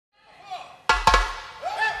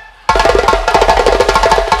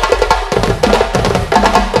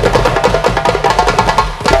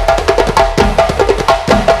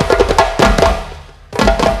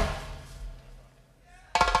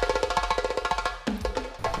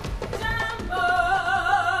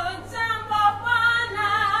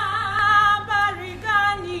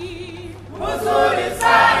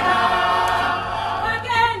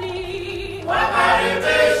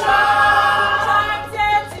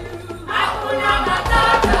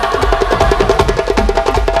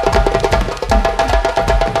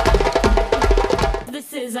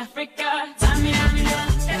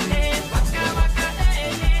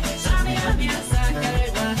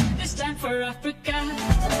Africa.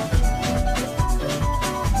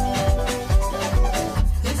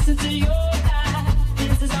 Listen to your God,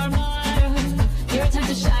 this is our motto. Your time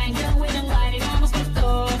to shine, go in and light it almost with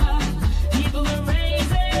todo. People are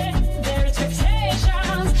raising their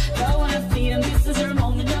expectations. Go on and feed them, this is our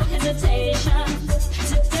moment, no hesitation.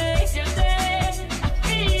 Today's your day, I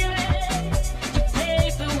feel it. You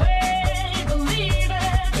pave the way, believe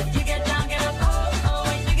it. If you get down, get up,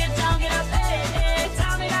 oh, if you get down, get up, hey, hey.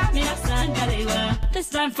 Tell me, son, Kalifah. This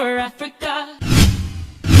time for Africa.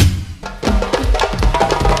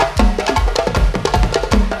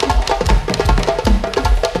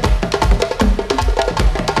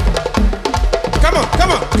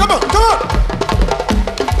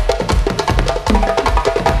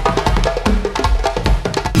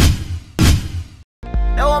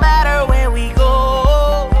 No matter where we go,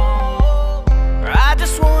 I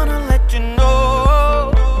just wanna let you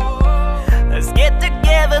know. Let's get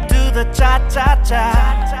together, do the cha-cha-cha.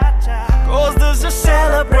 Cause this is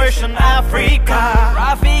celebration Africa.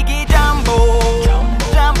 Rafiki Jambo,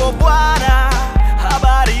 Jambo Bwana,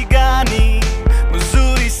 habari gani,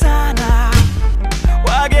 mzuri sana.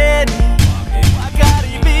 Wageni,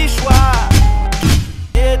 wakaribishwa,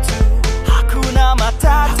 yetu, hakuna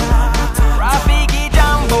matata. Rafiki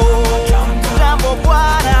Jambo, Jambo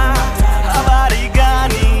Bwana, habari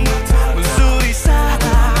gani, mzuri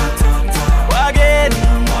sana. Wageni,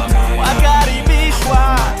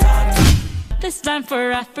 wakaribishwa, This time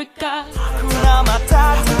for Africa. hakuna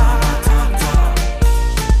matata.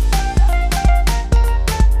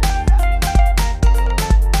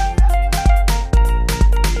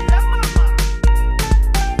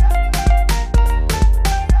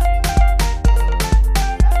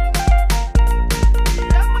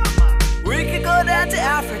 We could go down to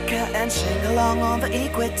Africa and sing along on the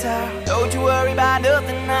equator. Don't you worry about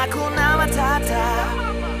nothing, hakuna matata.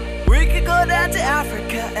 We could go down to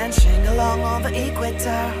Africa and sing along on the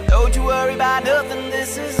equator. Don't you worry about nothing,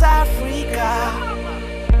 this is Africa.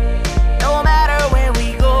 No matter